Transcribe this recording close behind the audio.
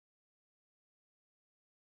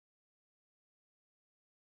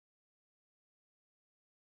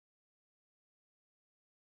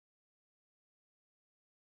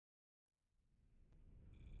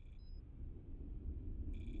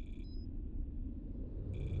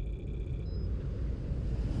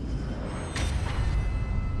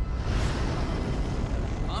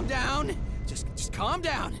calm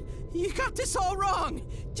down. You got this all wrong.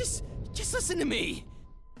 Just listen to me.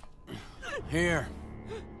 Here,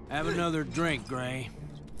 have another drink, Gray.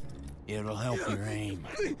 It'll help your aim.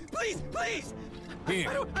 Please, please!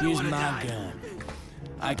 Here, I don't use wanna my die. gun.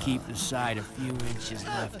 I keep the sight a few inches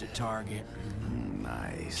left to target.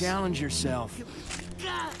 Nice. Challenge yourself.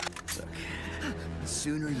 Look, the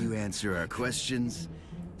sooner you answer our questions,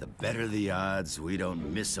 the better the odds we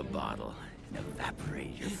don't miss a bottle and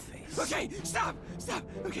evaporate your face. Okay, stop! Stop!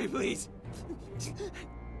 Okay, please.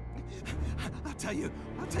 I'll tell you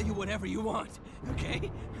whatever you want, okay?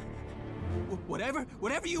 Whatever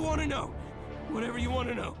you want to know. Whatever you want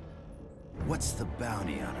to know. What's the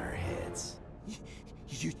bounty on our heads?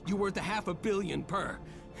 You worth $500 million per.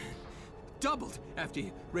 Doubled after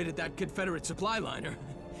you raided that Confederate supply liner.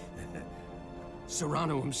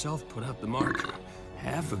 Serrano himself put out the mark.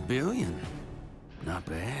 $500 million? Not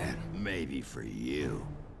bad. Maybe for you.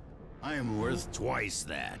 I am worth twice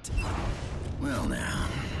that. Well now,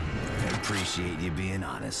 I appreciate you being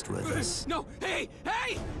honest with us. No, hey,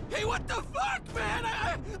 what the fuck, man?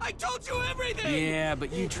 I told you everything! Yeah,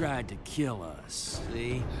 but you tried to kill us,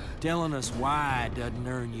 see? Telling us why doesn't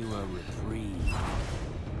earn you a reprieve.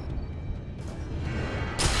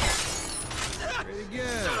 Pretty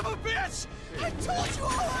good. Son of a bitch! I told you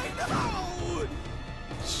all I know!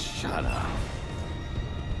 Shut up.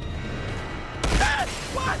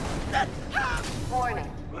 What? Warning.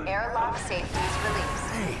 Airlock safety is released.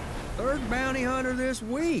 Hey, third bounty hunter this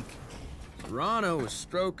week. Serrano was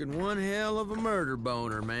stroking one hell of a murder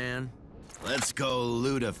boner, man. Let's go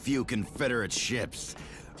loot a few Confederate ships.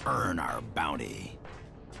 Earn our bounty.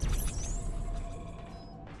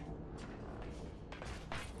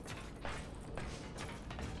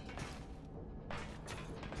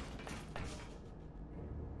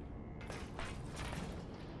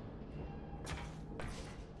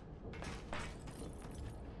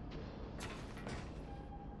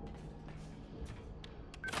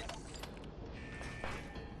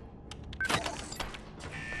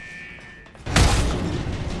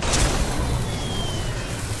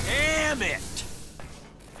 Damn it!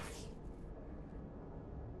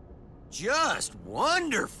 Just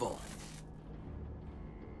wonderful!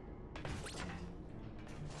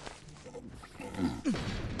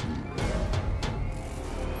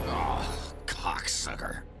 Oh,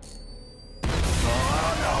 cocksucker.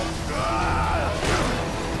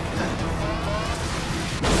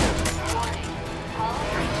 Warning. Hull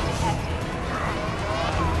breach detected.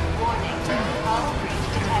 Warning. Hull breach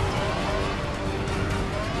detected.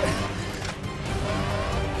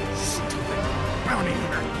 Bounty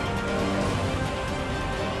hunter.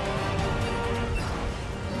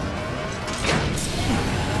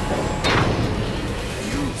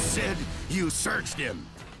 You said you searched him.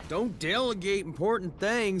 Don't delegate important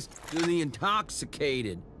things to the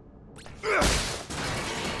intoxicated.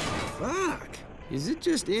 Fuck. Is it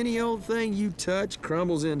just any old thing you touch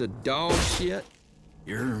crumbles into dog shit?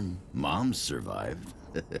 Your mom survived.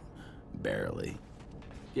 Barely.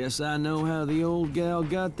 Guess I know how the old gal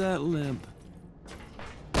got that limp.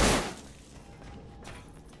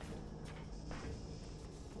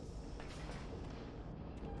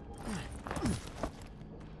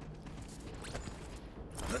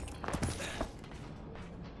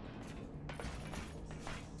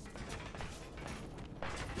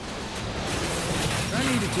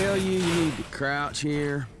 I need to tell you need to crouch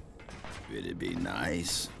here. It'd be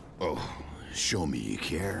nice. Oh, show me you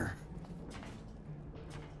care.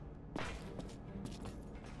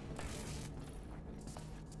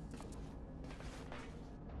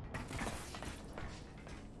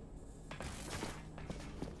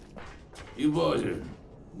 You boys are...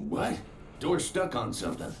 what? Door's stuck on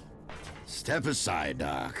something. Step aside,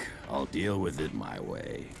 Doc. I'll deal with it my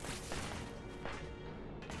way.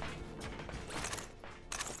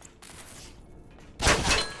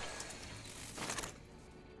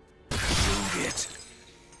 Shoot it.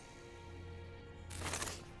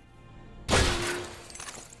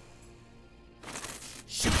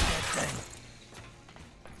 Shoot that thing.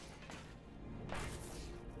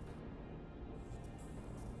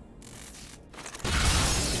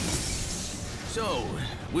 So,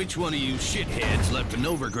 which one of you shitheads left a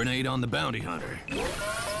Nova grenade on the bounty hunter?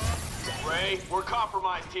 Ray, we're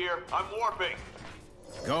compromised here. I'm warping.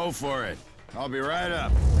 Go for it. I'll be right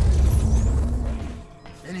up.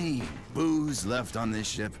 Any booze left on this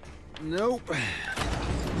ship? Nope.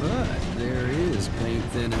 But there is paint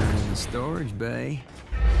thinner in the storage bay.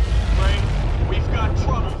 Ray, we've got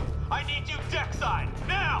trouble. I need you deckside,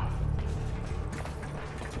 now!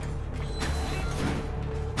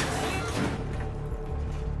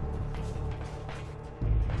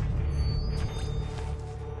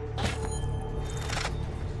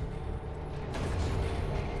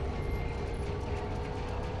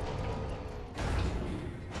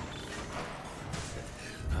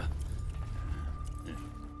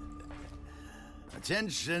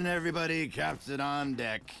 Attention, everybody. Captain on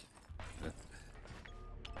deck.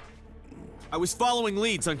 I was following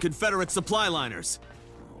leads on Confederate supply liners.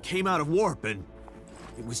 Came out of warp and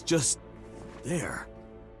it was just there.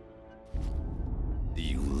 The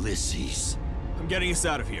Ulysses. I'm getting us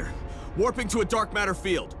out of here. Warping to a dark matter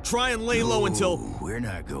field. Try and lay low until... We're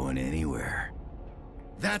not going anywhere.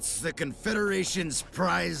 That's the Confederation's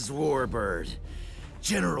prized warbird.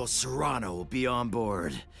 General Serrano will be on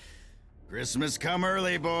board. Christmas come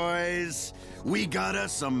early, boys. We got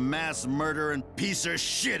us some mass murder and piece of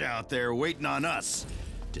shit out there waiting on us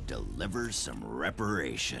to deliver some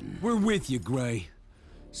reparation. We're with you, Gray.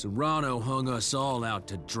 Serrano hung us all out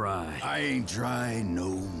to dry. I ain't dry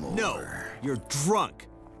no more. No, you're drunk.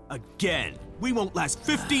 Again. We won't last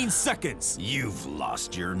 15 seconds. You've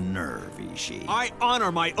lost your nerve, Ishii. I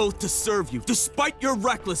honor my oath to serve you, despite your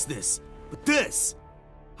recklessness. But this...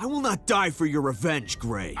 I will not die for your revenge,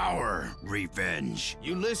 Gray. Our revenge.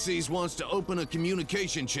 Ulysses wants to open a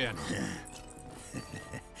communication channel.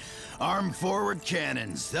 Arm forward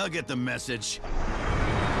cannons. They'll get the message.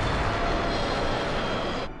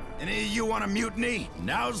 Any of you want a mutiny?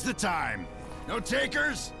 Now's the time. No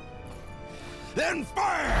takers? Then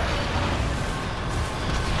fire!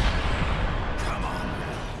 Come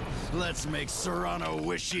on. Let's make Serrano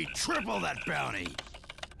wish he triple that bounty.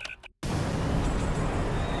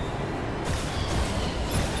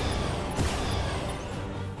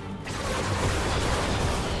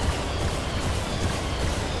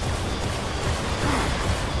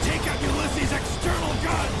 External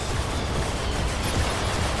guns!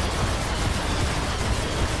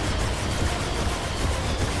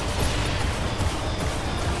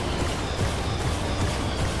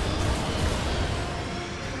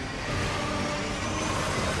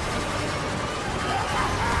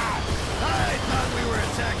 I thought we were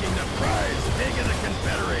attacking the prize pig of the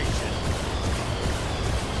Confederation.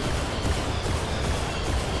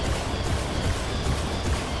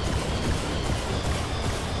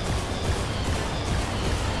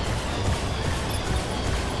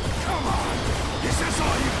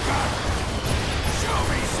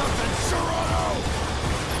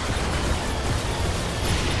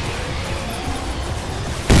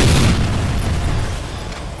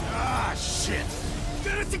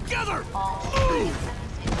 Together! All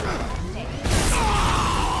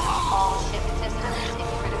ship systems in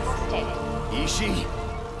critical state. Ishii?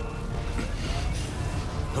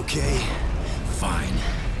 Okay, fine.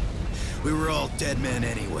 We were all dead men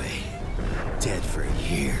anyway. Dead for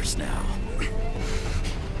years now.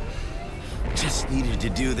 Just needed to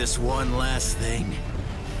do this one last thing.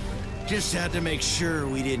 Just had to make sure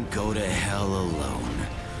we didn't go to hell alone.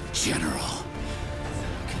 General,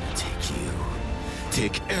 I'm gonna take you.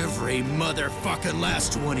 Take every motherfucking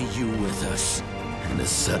last one of you with us. And a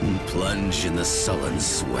sudden plunge in the sullen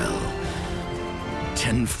swell.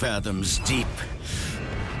 10 fathoms deep.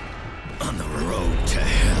 On the road to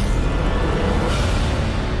hell.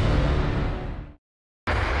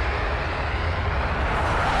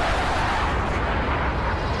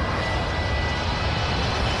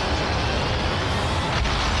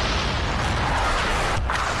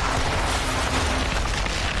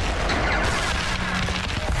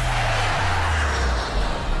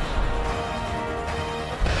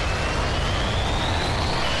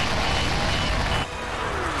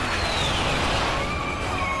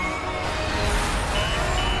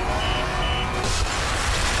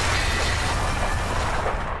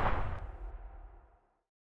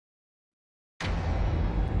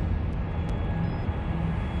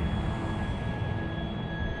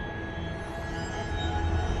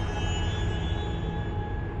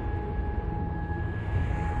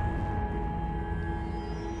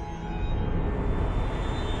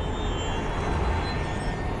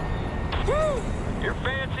 Your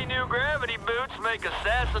fancy new gravity boots make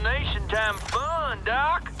assassination time fun,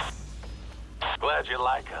 Doc. Glad you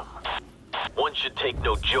like them. One should take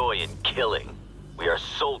no joy in killing. We are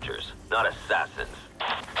soldiers, not assassins.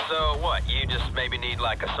 So what, you just maybe need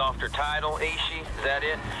like a softer title, Ishii? Is that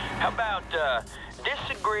it? How about,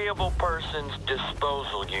 Disagreeable Persons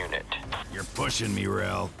Disposal Unit? You're pushing me,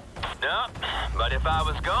 Rel. No, but if I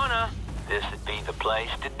was gonna, this would be the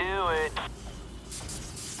place to do it.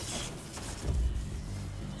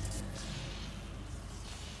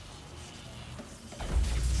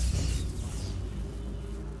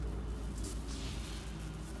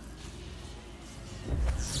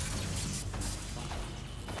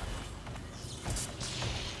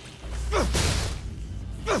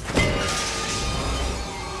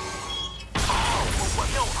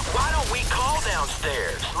 Why don't we call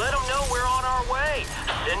downstairs? Let them know we're on our way.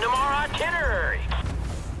 Send them our itinerary.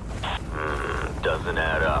 Doesn't doesn't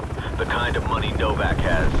add up. The kind of money Novak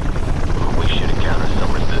has, we should encounter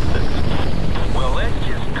some resistance. Well, let's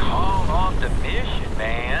just call off the mission,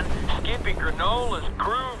 man. Skippy Granola's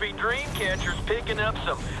groovy dreamcatcher's picking up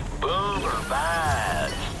some boomer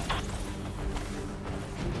vibes.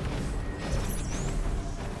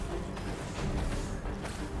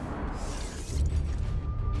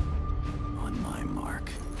 On my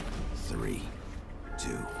mark. 3, 2,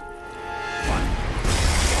 1.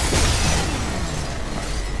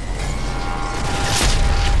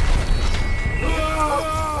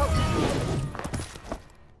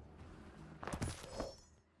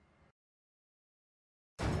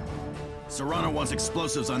 Serrano wants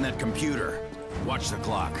explosives on that computer. Watch the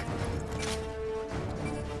clock.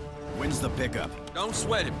 When's the pickup? Don't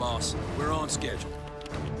sweat it, boss. We're on schedule.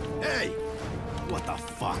 Hey! What the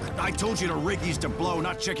fuck? I told you to rig these to blow,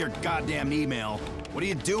 not check your goddamn email. What are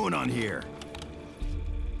you doing on here?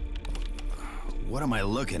 What am I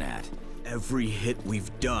looking at? Every hit we've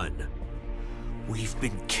done, we've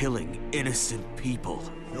been killing innocent people.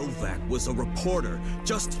 Novak was a reporter,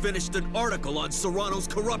 just finished an article on Serrano's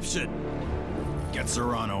corruption. Get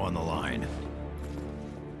Serrano on the line.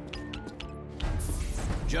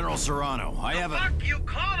 General Serrano, I have a... What the fuck you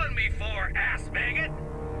calling me for, ass maggot?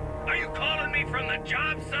 Are you calling me from the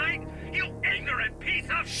job site? You ignorant piece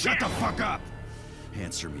of shit! Shut the fuck up!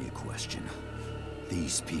 Answer me a question.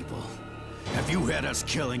 These people... have you had us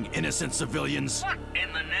killing innocent civilians? What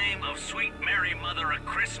in the name of sweet Mary Mother of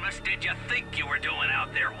Christmas did you think you were doing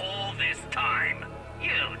out there all this time?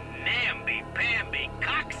 You namby-pamby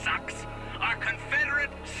cocksucks are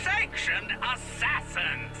Confederate-sanctioned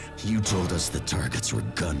assassins! You told us the targets were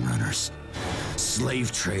gun runners,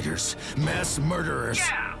 slave traders, mass murderers.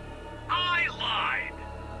 Yeah, I lied.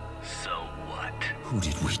 So what? Who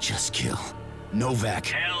did we just kill? Novak.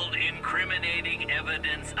 Held incriminating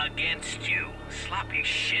evidence against you, sloppy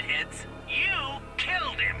shitheads. You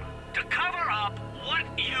killed him to cover up what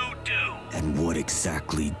you do. And what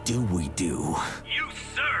exactly do we do? You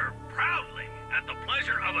serve proudly at the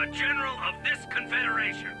pleasure of a general of this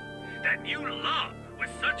confederation that you love with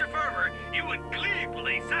such a fervor you would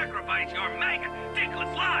gleefully sacrifice your maggot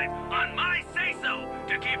Dinkless life on my say-so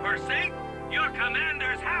to keep her safe, your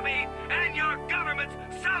commanders happy, and your government's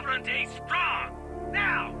sovereignty strong.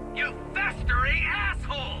 Now, you festering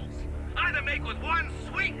assholes! Either make with one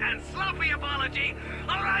sweet and sloppy apology,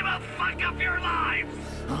 or I will fuck up your lives!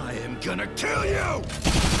 I am gonna kill you!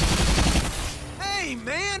 Hey,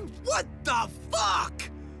 man! What the fuck?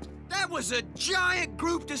 That was a giant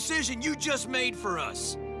group decision you just made for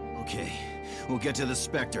us. Okay, we'll get to the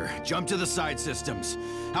Spectre. Jump to the side systems.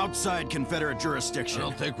 Outside Confederate jurisdiction. I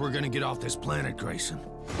don't think we're gonna get off this planet, Grayson.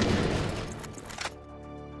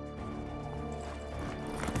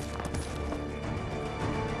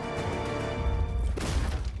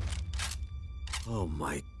 Oh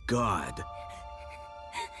my God.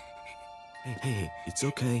 Hey, it's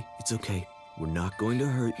okay, it's okay. We're not going to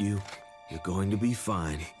hurt you. You're going to be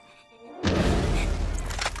fine.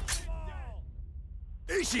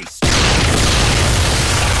 Ishi!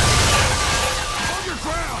 Hold your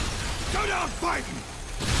ground! Go down fighting!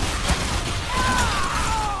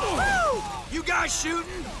 Woo! You guys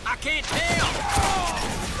shooting? I can't tell.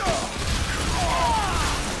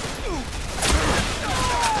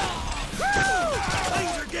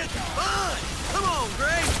 Things are getting fun. Come on,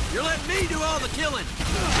 Gray. You're letting me do all the killing.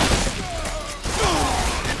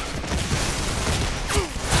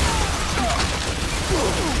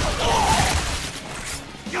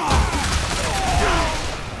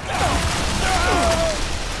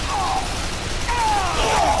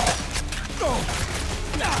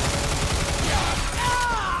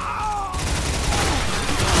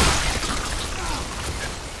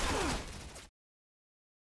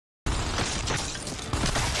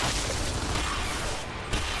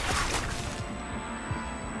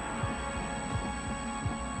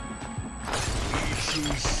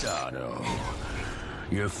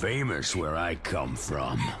 You're famous where I come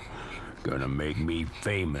from. Gonna make me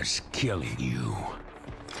famous killing you.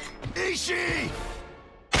 Ishi!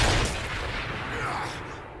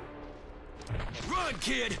 Run,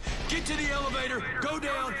 kid! Get to the elevator, go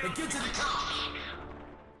down, and get to the cops!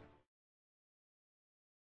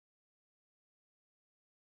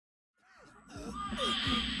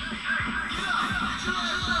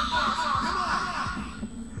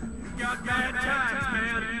 Got bad times,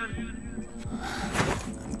 man.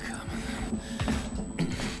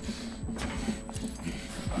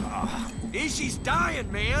 Ishi's dying,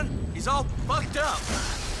 man. He's all fucked up.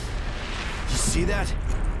 You see that?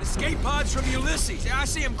 Escape pods from Ulysses. I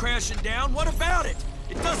see him crashing down. What about it?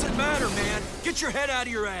 It doesn't matter, man. Get your head out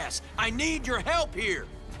of your ass. I need your help here.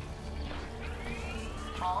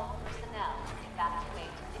 All personnel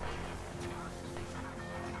evacuate immediately.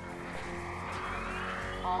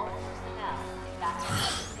 All personnel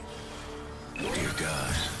evacuate immediately. Dear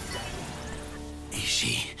God.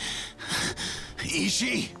 Ishi.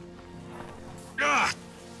 Ishi? Ah!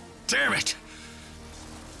 Damn it!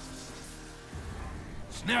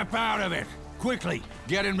 Snap out of it! Quickly!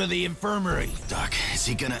 Get him to the infirmary! Doc, is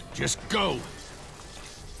he gonna... Just go!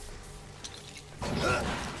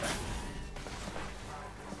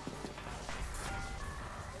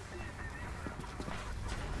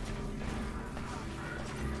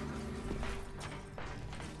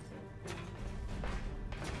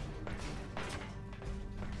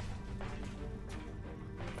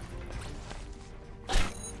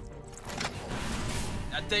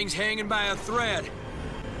 That thing's hanging by a thread.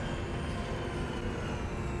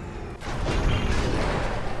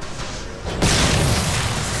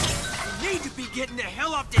 We need to be getting the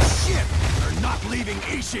hell off this ship! We're not leaving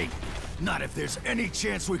Ishi! Not if there's any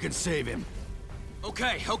chance we can save him.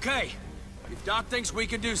 Okay. If Doc thinks we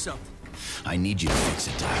can do something. I need you to fix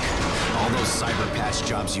it, Doc. All those cyber patch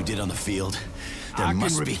jobs you did on the field, I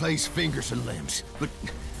can replace fingers and limbs, but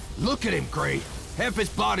look at him, Gray. Half his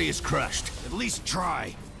body is crushed. At least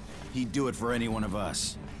try. He'd do it for any one of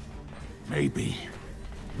us. Maybe.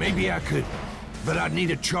 Maybe I could, but I'd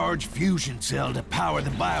need a charged fusion cell to power the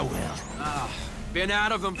bioweld. Been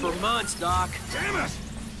out of them for months, Doc. Damn it!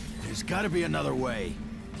 There's gotta be another way.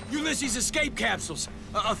 Ulysses' escape capsules.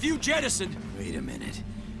 A few jettisoned. Wait a minute.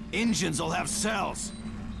 Engines will have cells.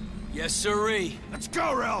 Yes, sirree. Let's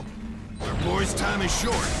go, Rel! Our boy's time is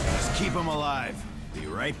short. Just keep him alive. Be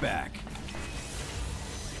right back.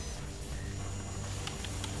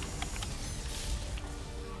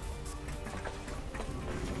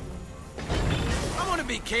 I want to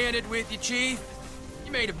be candid with you, Chief.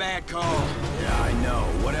 You made a bad call. Yeah, I know.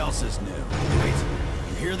 What else is new? Wait,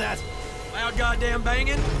 you hear that? Loud goddamn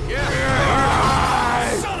banging? Yeah.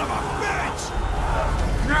 Son of a bitch!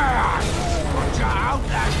 Put you out,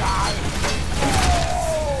 that guy!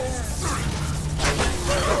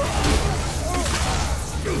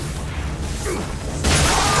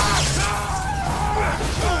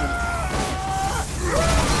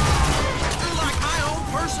 You're like my own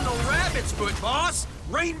personal rabbit's foot, boss.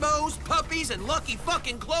 Rainbows, puppies, and lucky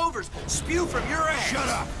fucking clovers spew from your ass. Shut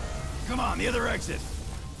up! Come on, the other exit.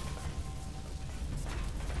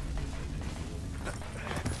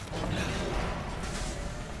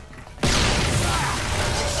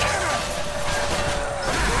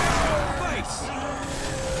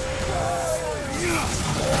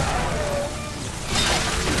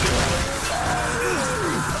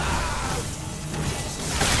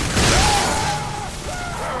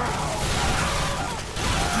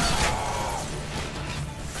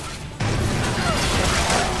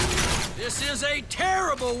 This is a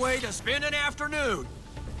terrible way to spend an afternoon.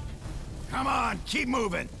 Come on, keep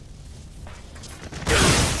moving.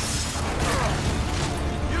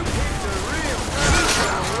 You picked a real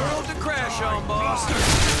world to crash on, boss.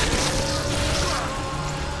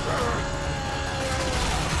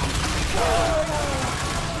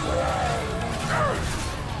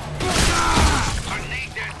 I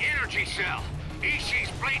need that energy cell. Ishi's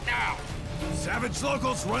bleeding out. Savage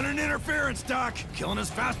locals running interference, Doc. Killing as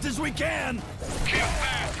fast as we can. Kill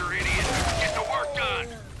faster, idiot. Get the work done.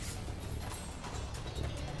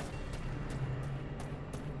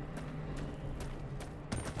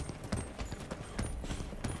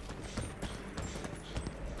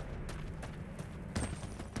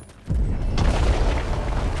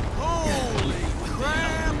 Holy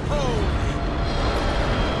crap, holy.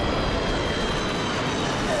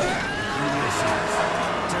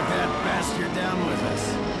 Took that bastard down with us.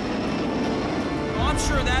 Well, I'm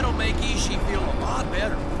sure that'll make Ishi feel a lot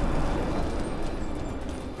better.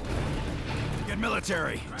 Get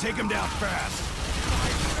military. Take him down fast.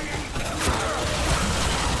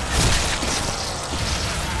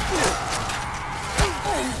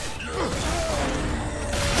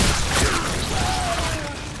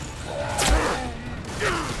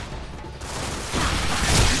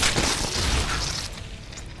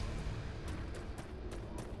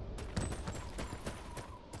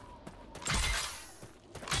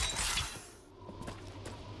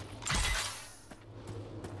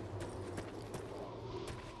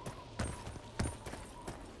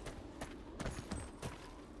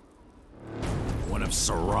 One of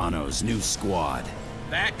Serrano's new squad.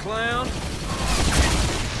 That clown?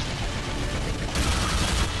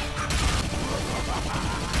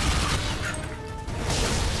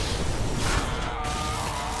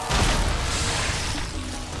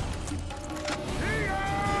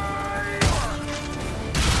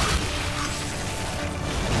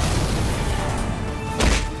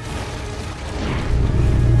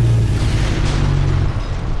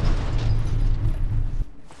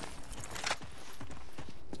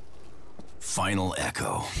 Final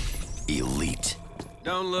Echo. Elite.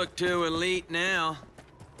 Don't look too elite now,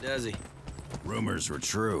 does he? Rumors were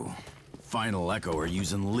true. Final Echo are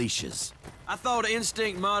using leashes. I thought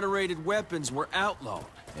instinct-moderated weapons were outlawed.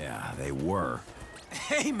 Yeah, they were.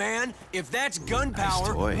 Hey, man, if that's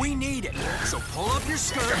gunpowder, Nice toy. we need it. So pull up your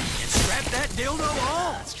skirt and strap that dildo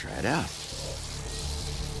on. Let's try it out.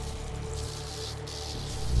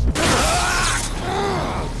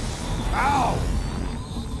 Ow!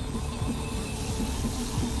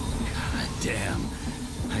 God damn.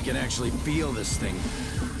 I can actually feel this thing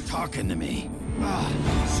talking to me.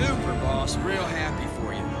 Super, boss. Real happy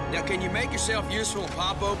for you. Now, can you make yourself useful and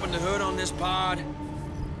pop open the hood on this pod?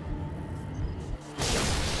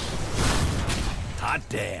 Hot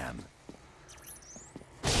damn.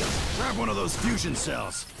 Grab one of those fusion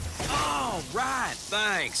cells. Oh, right.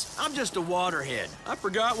 Thanks. I'm just a waterhead. I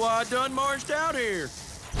forgot why I done marched out here.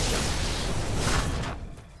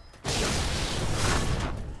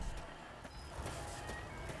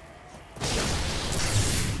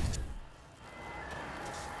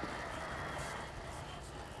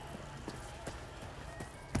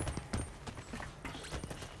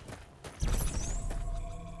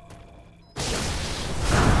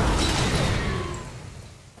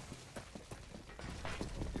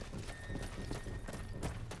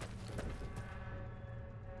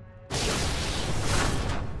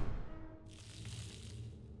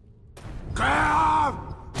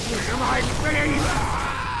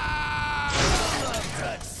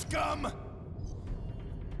 Scum!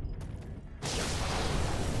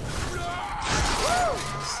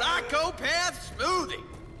 Psychopath smoothie.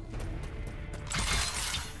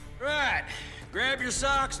 Right. Grab your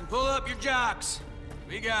socks and pull up your jocks.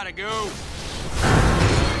 We gotta go.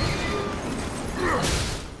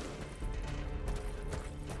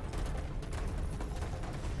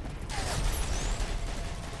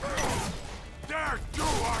 There do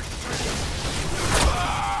I see!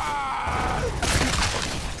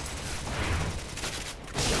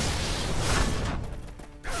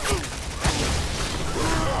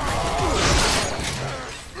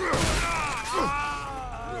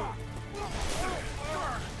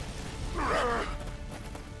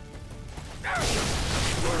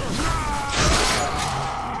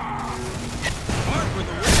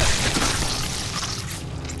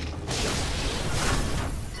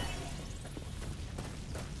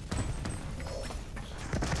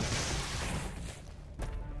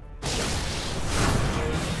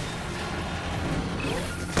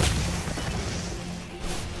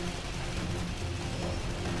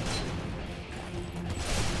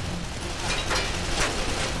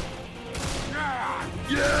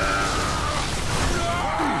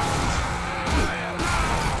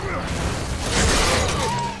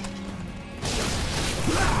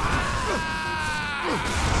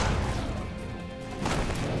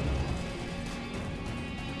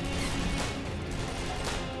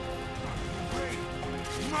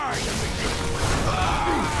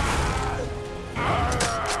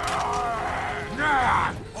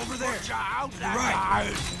 Over there.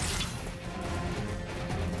 Right.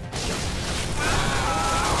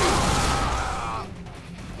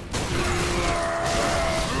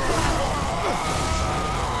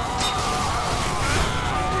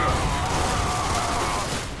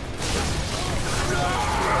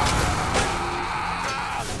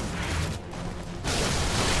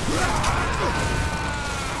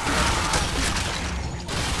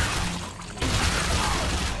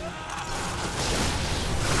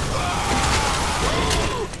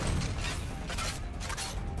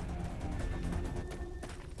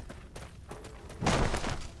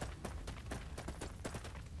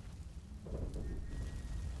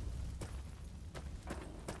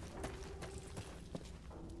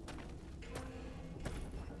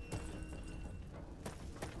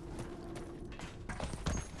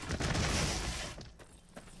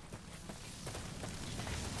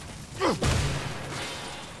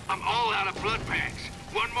 I'm all out of blood packs.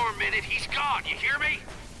 One more minute, he's gone. You hear me?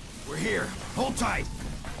 We're here. Hold tight.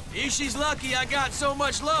 Ishi's lucky I got so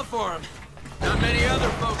much love for him. Not many other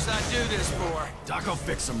folks I'd do this for. Doc will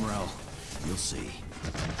fix him, Rel. You'll see.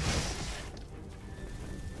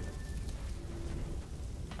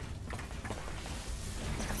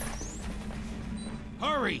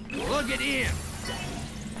 Hurry! Plug it in!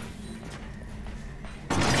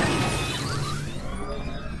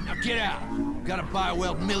 Now get out! Gotta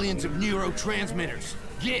bioweld millions of neurotransmitters.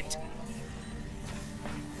 Get!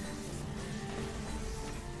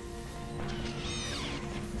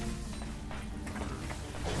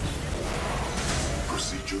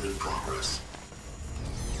 Procedure in progress.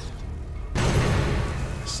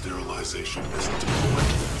 Sterilization isn't deployed.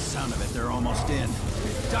 Sound of it, they're almost in.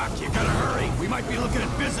 Doc, you gotta hurry. We might be looking at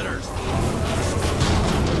visitors.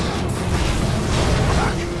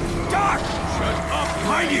 Doc! Shut up!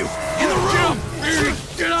 Behind you! In the room!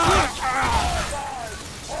 Get up!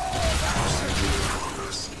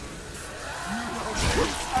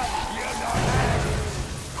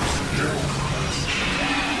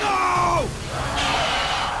 No!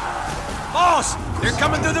 Boss! They're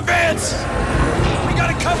coming through the vents! We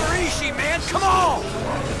gotta cover Ishii, man! Come on!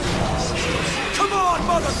 Come on,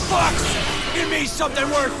 motherfucks! Give me something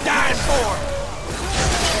worth dying for!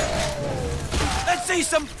 Let's see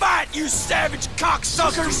some fight, you savage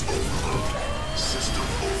cocksuckers! System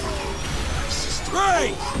overload. System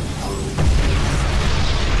Ray!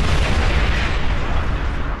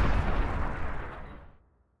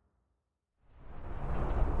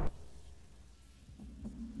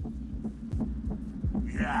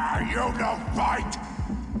 Yeah, you don't fight!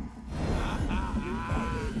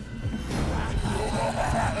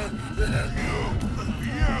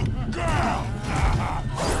 You girl!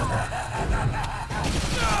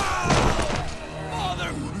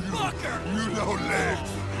 Motherfucker! You don't live!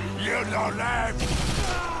 You don't live!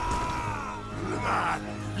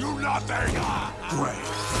 You nothing! Great.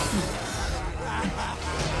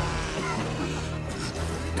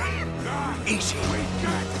 Ishii.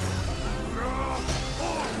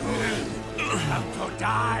 Have to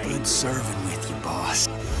die! Good serving with you, boss.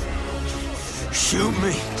 Shoot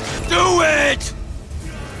me! Do it!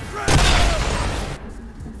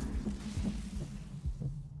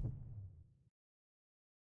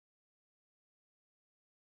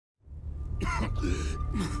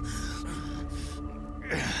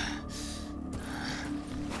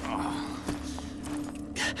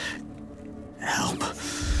 Help.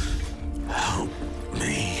 Help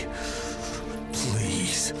me.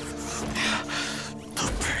 Please. The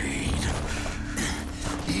pain.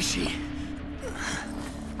 Ishii.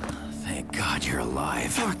 Thank God you're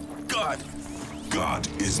alive. God! God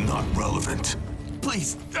is not relevant.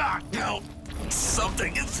 Please, Doc, help.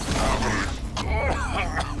 Something is...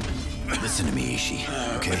 Listen to me,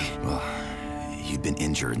 Ishii, okay? Well, you've been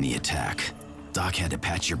injured in the attack. Doc had to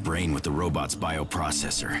patch your brain with the robot's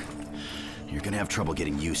bioprocessor. You're gonna have trouble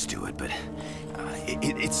getting used to it, but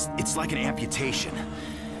it's like an amputation.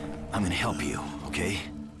 I'm gonna help you, okay?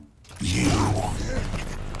 You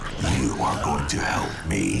are going to help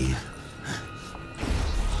me.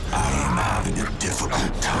 I am having a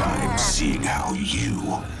difficult time seeing how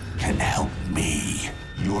you can help me.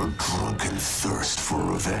 Your drunken thirst for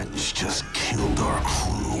revenge just killed our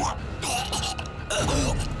crew.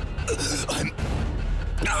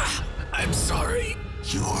 I'm sorry.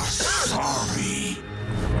 You're sorry.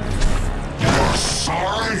 You're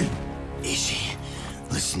sorry? Ishii,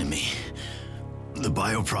 listen to me. The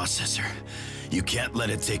bioprocessor. You can't let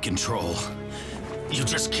it take control. You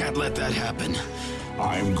just can't let that happen.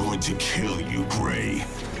 I'm going to kill you, Gray.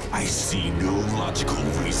 I see no logical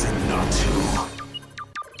reason not to.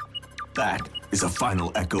 That is a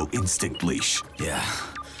final Echo instinct leash. Yeah.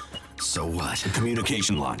 So what? The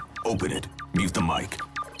communication line. Open it. Mute the mic.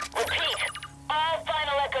 Repeat. All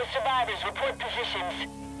Final Echo survivors report positions.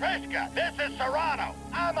 Priska, this is Serrano.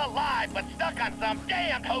 I'm alive, but stuck on some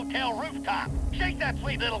damned hotel rooftop. Shake that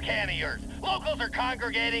sweet little can of yours. Locals are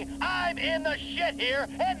congregating. I'm in the shit here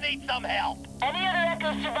and need some help. Any other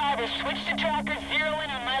Echo survivors, switch to tracker, zero in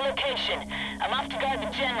on my location. I'm off to guard the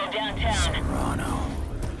general downtown. Serrano.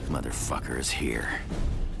 Motherfucker is here.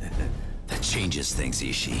 That changes things,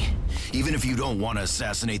 Ishii. Even if you don't want to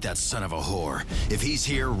assassinate that son of a whore, if he's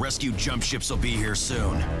here, rescue jump ships will be here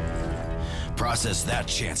soon. Process that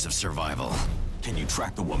chance of survival. Can you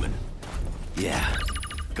track the woman? Yeah,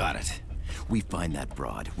 got it. We find that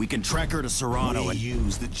broad. We can track her to Serrano We and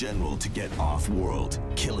use the general to get off-world.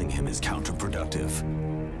 Killing him is counterproductive.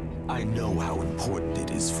 I know how important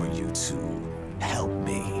it is for you to help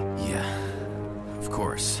me. Yeah, of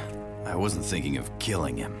course. I wasn't thinking of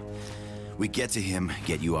killing him. We get to him,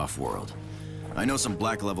 get you off-world. I know some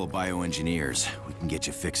black-level bioengineers. We can get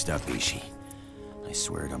you fixed up, Ishii. I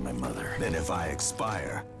swear it on my mother. Then if I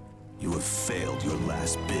expire, you have failed your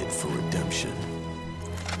last bid for redemption.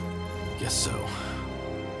 Guess so.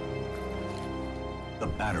 The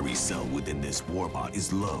battery cell within this warbot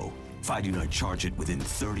is low. If I do not charge it within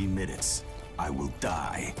 30 minutes, I will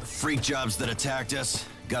die. The freak jobs that attacked us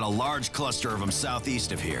got a large cluster of them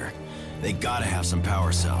southeast of here. They gotta have some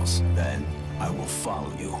power cells. Then I will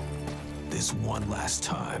follow you. This one last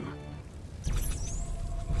time.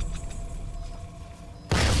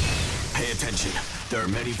 Pay attention. There are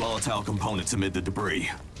many volatile components amid the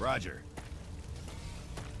debris. Roger.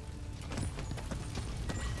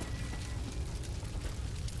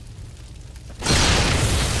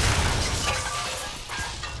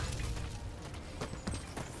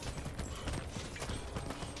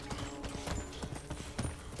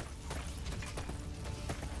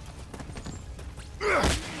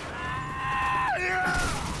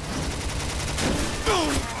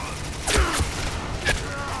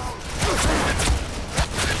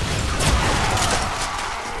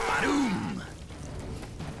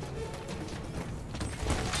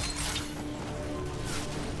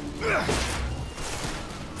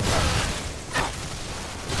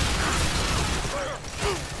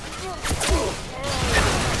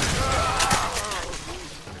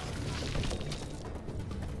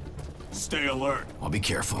 Stay alert. I'll be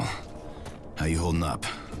careful. How you holding up?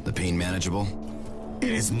 The pain manageable?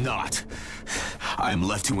 It is not. I am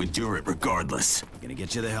left to endure it regardless. Gonna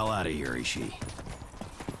get you the hell out of here, Ishii.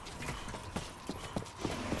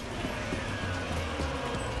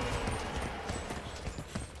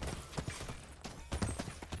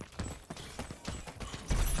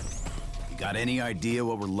 You got any idea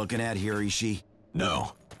what we're looking at here, Ishii?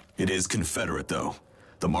 No. It is Confederate, though.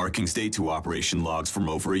 The markings date to operation logs from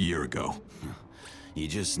over a year ago. You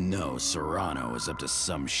just know Serrano is up to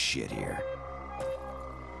some shit here.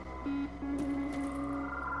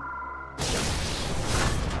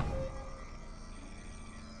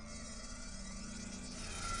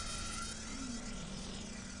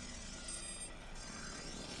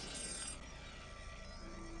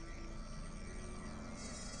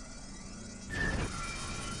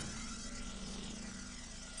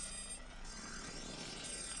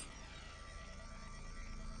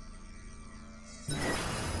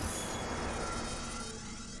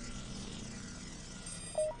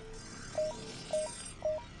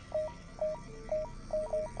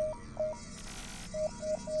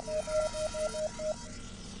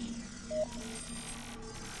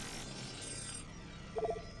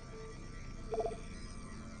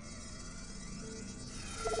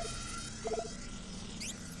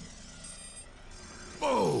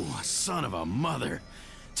 Oh, son of a mother.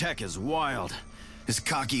 Tech is wild. This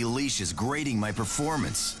cocky leash is grading my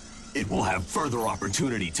performance. It will have further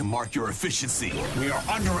opportunity to mark your efficiency. We are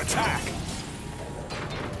under attack.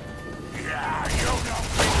 Yeah, you know.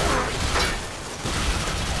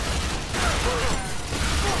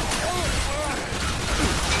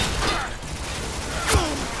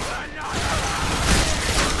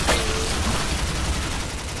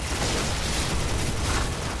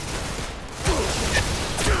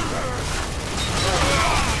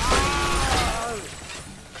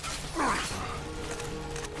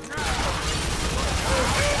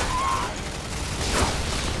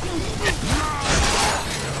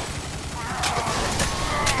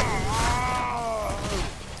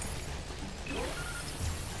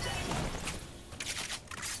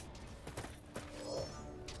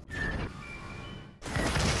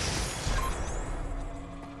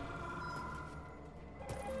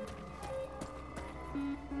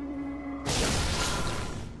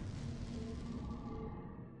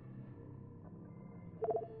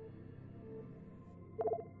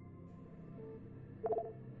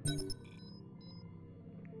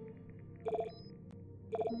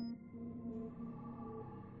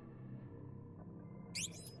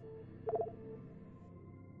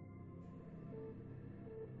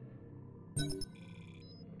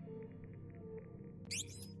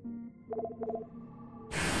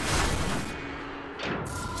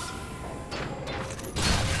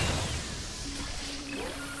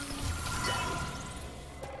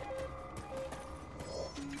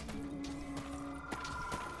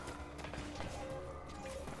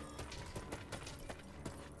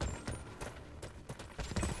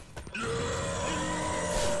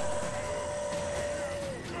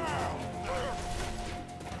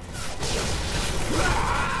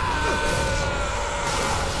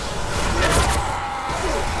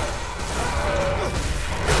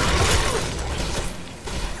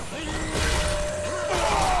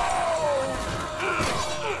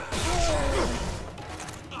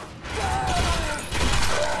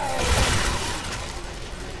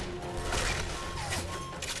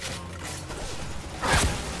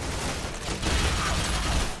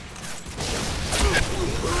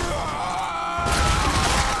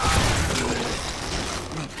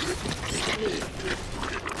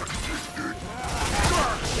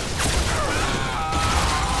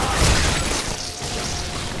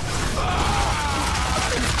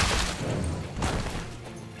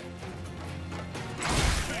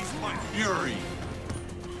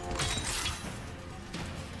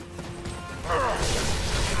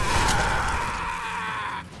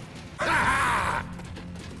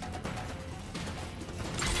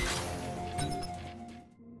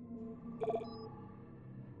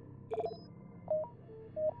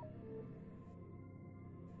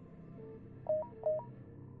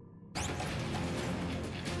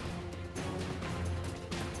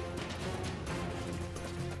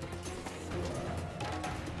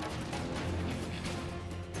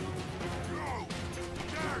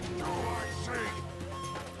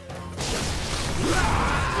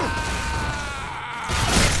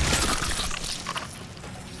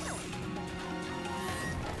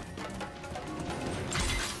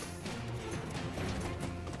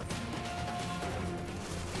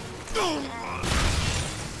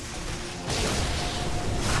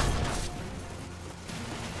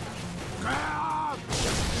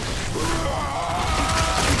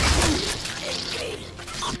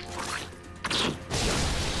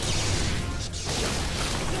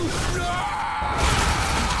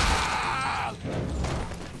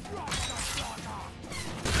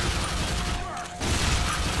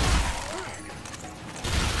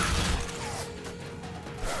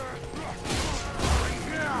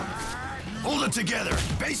 down together.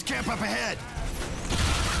 Base camp up ahead.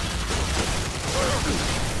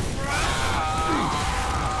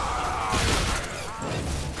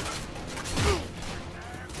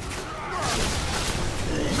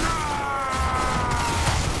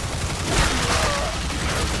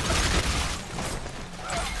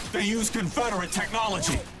 They use Confederate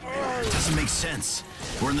technology. Doesn't make sense.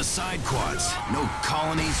 We're in the side quads. No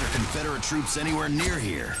colonies or Confederate troops anywhere near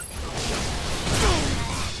here.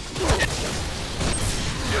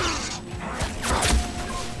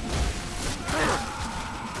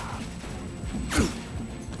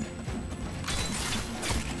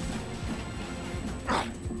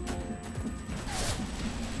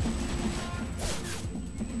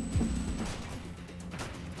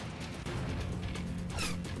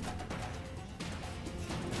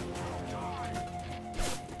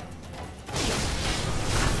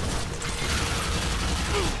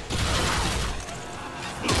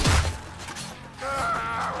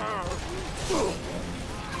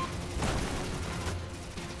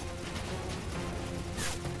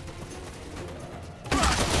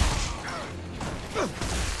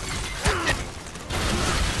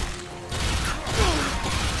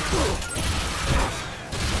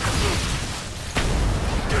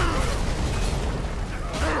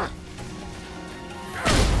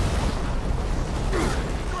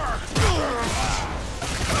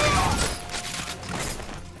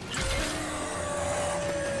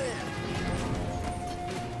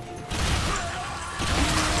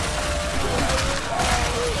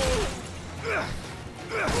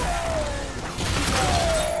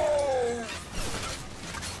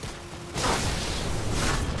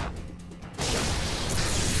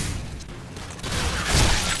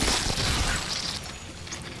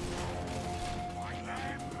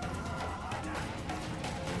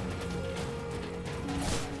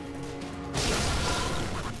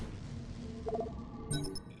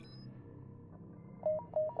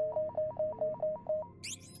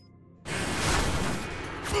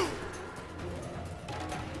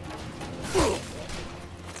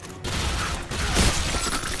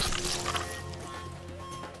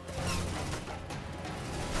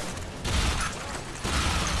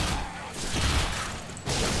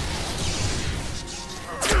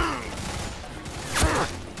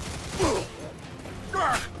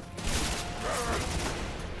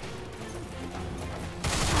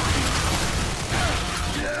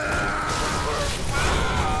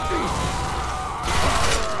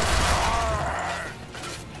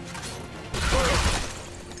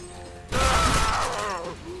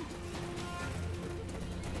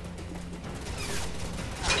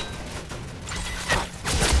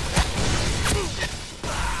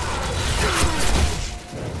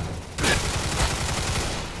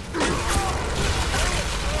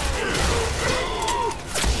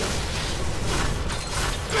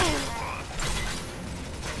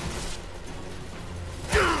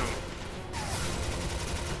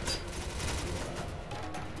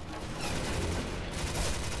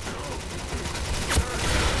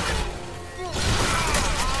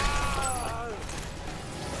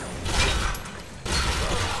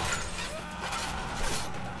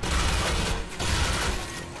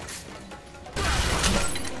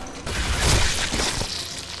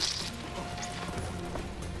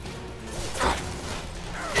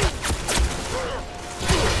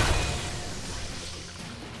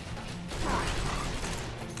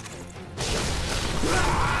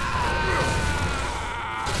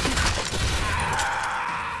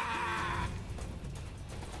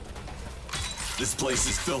 This place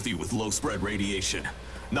is filthy with low-spread radiation.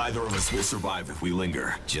 Neither of us will survive if we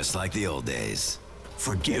linger. Just like the old days.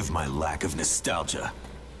 Forgive my lack of nostalgia.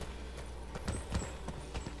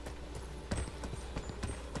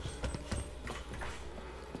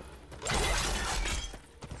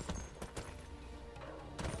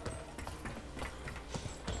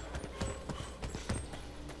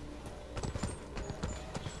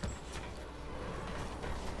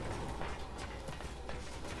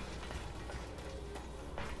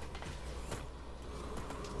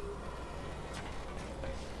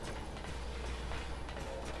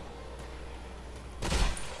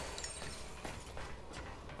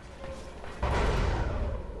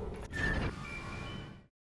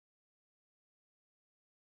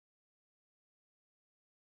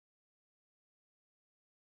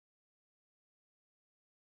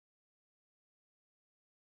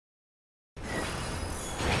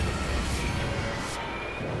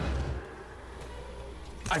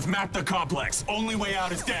 I've mapped the complex. Only way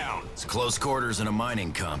out is down. It's close quarters in a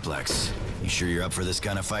mining complex. You sure you're up for this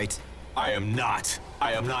kind of fight? I am not.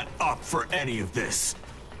 I am not up for any of this.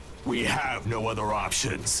 We have no other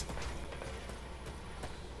options.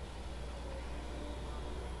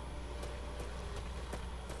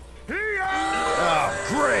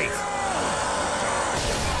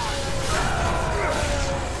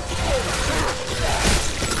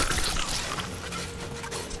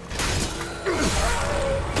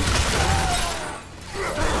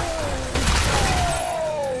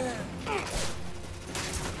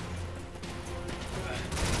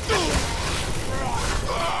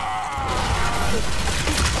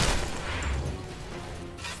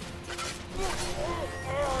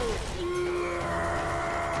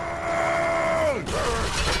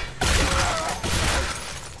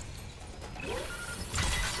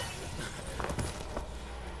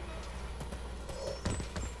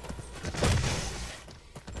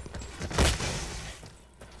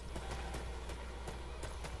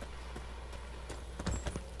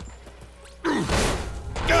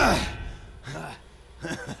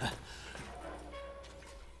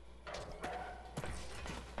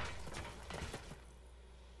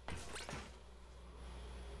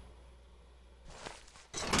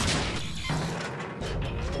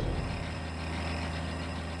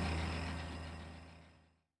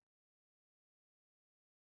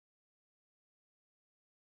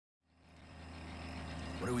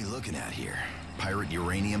 are we looking at here? Pirate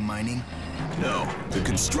uranium mining? No, the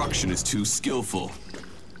construction is too skillful.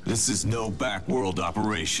 This is no backworld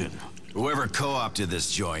operation. Whoever co-opted this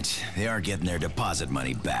joint, they are getting their deposit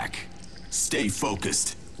money back. Stay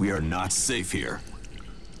focused. We are not safe here.